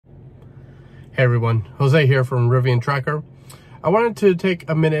Hey everyone, Jose here from Rivian Tracker. I wanted to take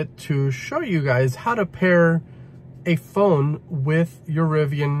a minute to show you guys how to pair a phone with your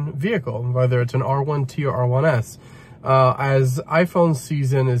Rivian vehicle, whether it's an R1T or R1S. As iPhone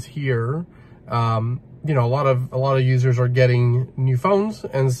season is here, you know, a lot of users are getting new phones,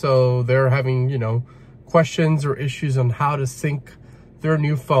 and so they're having, you know, questions or issues on how to sync their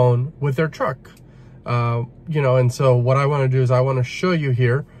new phone with their truck. You know, and so what I want to do is I want to show you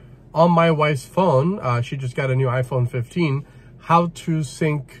here on my wife's phone, she just got a new iPhone 15, how to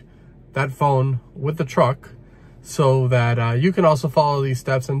sync that phone with the truck so that you can also follow these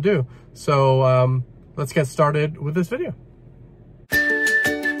steps and do. So let's get started with this video.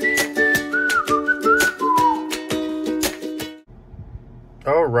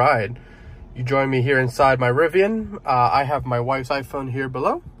 All right, you join me here inside my Rivian. I have my wife's iPhone here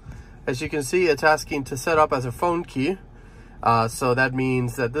below. As you can see, it's asking to set up as a phone key. So that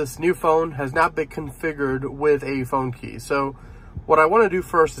means that this new phone has not been configured with a phone key. So what I want to do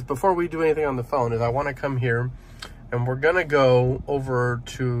first is, before we do anything on the phone, is I want to come here and we're going to go over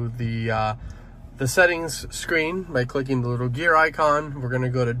to the settings screen by clicking the little gear icon. We're going to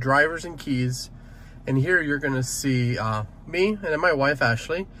go to drivers and keys. And here you're going to see me and then my wife,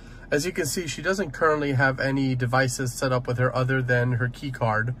 Ashley. As you can see, she doesn't currently have any devices set up with her other than her key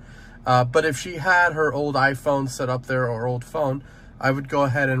card. But if she had her old iPhone set up there or old phone, I would go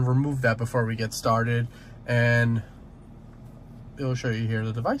ahead and remove that before we get started, and it'll show you here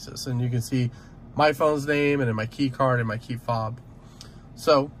the devices, and you can see my phone's name and then my key card and my key fob.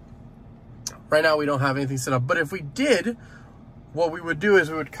 So right now we don't have anything set up, but if we did, what we would do is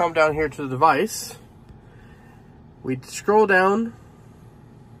we would come down here to the device, we'd scroll down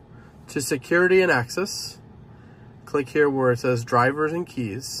to security and access, click here where it says drivers and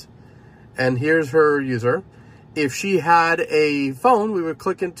keys. And here's her user. If she had a phone, we would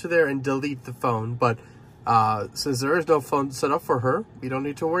click into there and delete the phone. But since there is no phone set up for her, we don't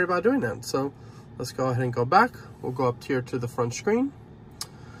need to worry about doing that. So let's go ahead and go back. We'll go up here to the front screen.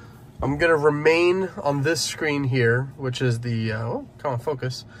 I'm going to remain on this screen here, which is the, oh, come on,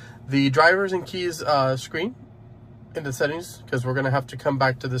 focus. The drivers and keys screen in the settings, because we're going to have to come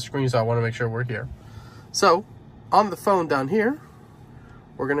back to this screen, so I want to make sure we're here. So on the phone down here,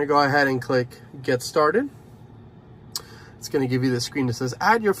 we're going to go ahead and click Get Started. It's going to give you the screen that says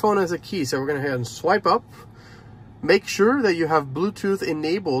Add your phone as a key. So we're going to go ahead and swipe up. Make sure that you have Bluetooth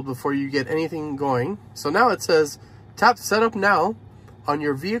enabled before you get anything going. So now it says Tap Setup Now on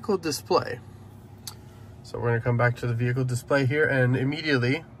your vehicle display. So we're going to come back to the vehicle display here, and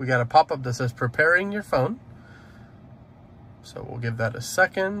immediately we got a pop-up that says Preparing your phone. So we'll give that a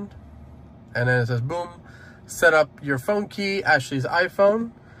second. And then it says, boom, set up your phone key, Ashley's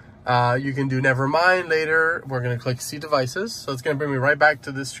iPhone. You can do never mind later. We're going to click see devices. So it's going to bring me right back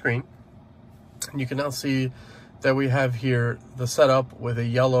to this screen. And you can now see that we have here the setup with a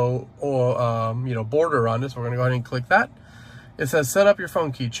yellow or you know, border on it. So we're going to go ahead and click that. It says set up your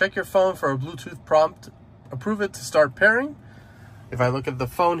phone key. Check your phone for a Bluetooth prompt. Approve it to start pairing. If I look at the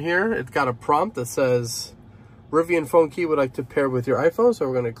phone here, it's got a prompt that says Rivian phone key would like to pair with your iPhone. So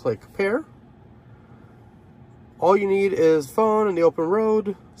we're going to click pair. All you need is phone and the open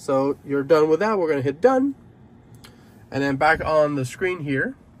road. So you're done with that. We're going to hit done. And then back on the screen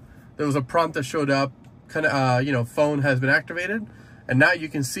here, there was a prompt that showed up, kind of, you know, phone has been activated. And now you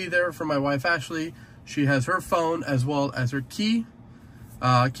can see there from my wife, Ashley, she has her phone as well as her key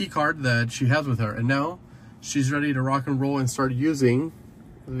card that she has with her. And now she's ready to rock and roll and start using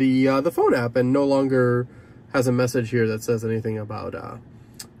the phone app, and no longer has a message here that says anything about,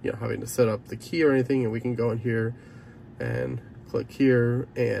 you know, having to set up the key or anything. And we can go in here and click here,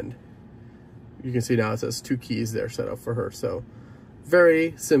 and you can see now it says 2 keys there set up for her. So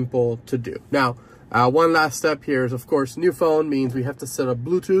very simple to do. Now, one last step here is, of course, new phone means we have to set up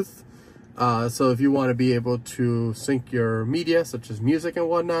Bluetooth. So if you want to be able to sync your media, such as music and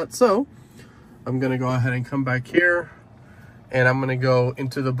whatnot. So I'm going to go ahead and come back here, and I'm going to go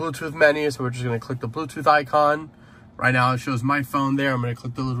into the Bluetooth menu. So we're just going to click the Bluetooth icon. Right now it shows my phone there. I'm going to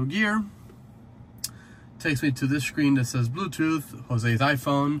click the little gear. Takes me to this screen that says Bluetooth, Jose's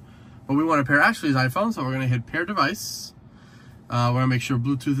iPhone. But we want to pair Ashley's iPhone, so we're going to hit pair device. We're going to make sure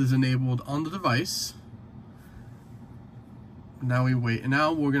Bluetooth is enabled on the device. Now we wait. And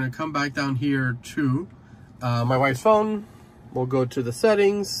now we're going to come back down here to my wife's phone. We'll go to the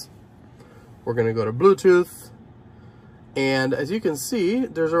settings. We're going to go to Bluetooth. And as you can see,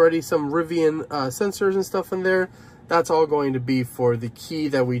 there's already some Rivian sensors and stuff in there. That's all going to be for the key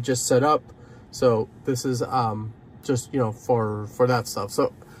that we just set up. So this is just, you know, for that stuff.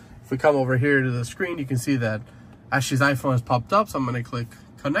 So if we come over here to the screen, you can see that Ashley's iPhone has popped up. So I'm going to click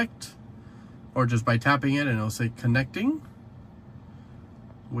connect or just by tapping it and it'll say connecting.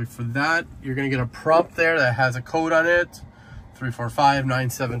 Wait for that. You're gonna get a prompt there that has a code on it.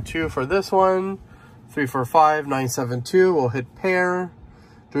 345972 for this one. 345972, we'll hit pair.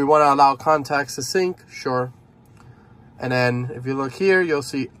 Do we want to allow contacts to sync? Sure. And then if you look here, you'll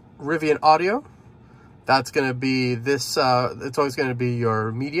see Rivian Audio. That's going to be this, it's always going to be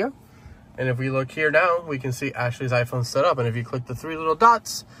your media. And if we look here now, we can see Ashley's iPhone set up. And if you click the three little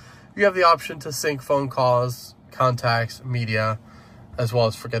dots, you have the option to sync phone calls, contacts, media, as well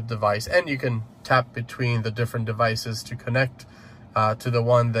as forget device. And you can tap between the different devices to connect to the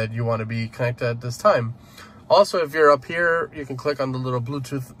one that you want to be connected at this time. Also, if you're up here, you can click on the little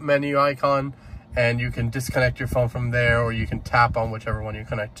Bluetooth menu icon and you can disconnect your phone from there, or you can tap on whichever one you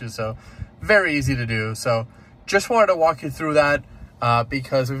connect to. So very easy to do. So just wanted to walk you through that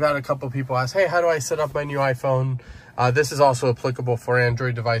because we've had a couple of people ask, hey, how do I set up my new iPhone? This is also applicable for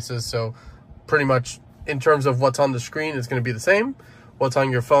Android devices. So pretty much in terms of what's on the screen, it's going to be the same. What's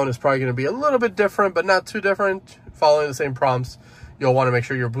on your phone is probably going to be a little bit different, but not too different, following the same prompts. You'll want to make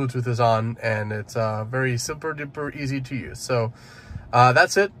sure your Bluetooth is on, and it's very super duper easy to use. So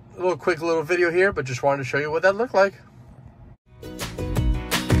that's it. A little quick little video here, but just wanted to show you what that looked like.